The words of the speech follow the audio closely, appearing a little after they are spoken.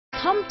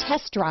Come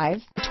test drive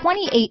the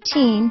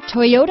 2018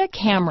 Toyota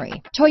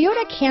Camry.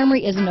 Toyota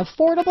Camry is an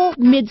affordable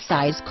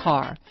mid-size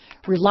car.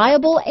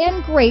 Reliable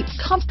and great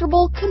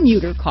comfortable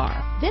commuter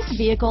car. This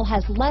vehicle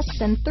has less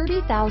than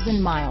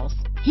 30,000 miles.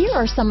 Here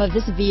are some of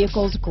this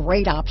vehicle's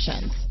great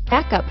options: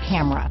 backup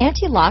camera,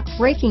 anti-lock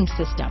braking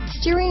system,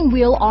 steering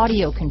wheel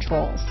audio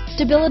controls,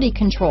 stability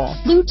control,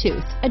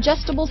 Bluetooth,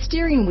 adjustable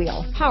steering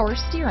wheel, power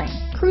steering,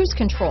 cruise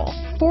control,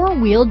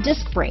 four-wheel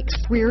disc brakes,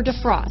 rear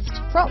defrost,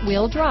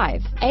 front-wheel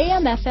drive,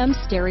 AM/FM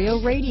stereo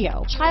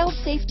radio, child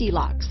safety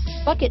locks,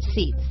 bucket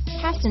seats,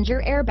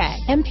 passenger airbag,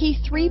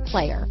 MP3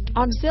 player,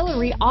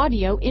 auxiliary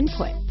audio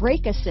input,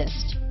 brake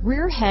assist,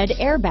 rear head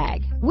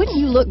airbag. Wouldn't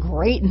you look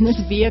great in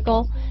this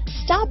vehicle?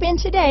 Stop in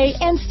today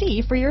and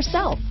see for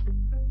yourself.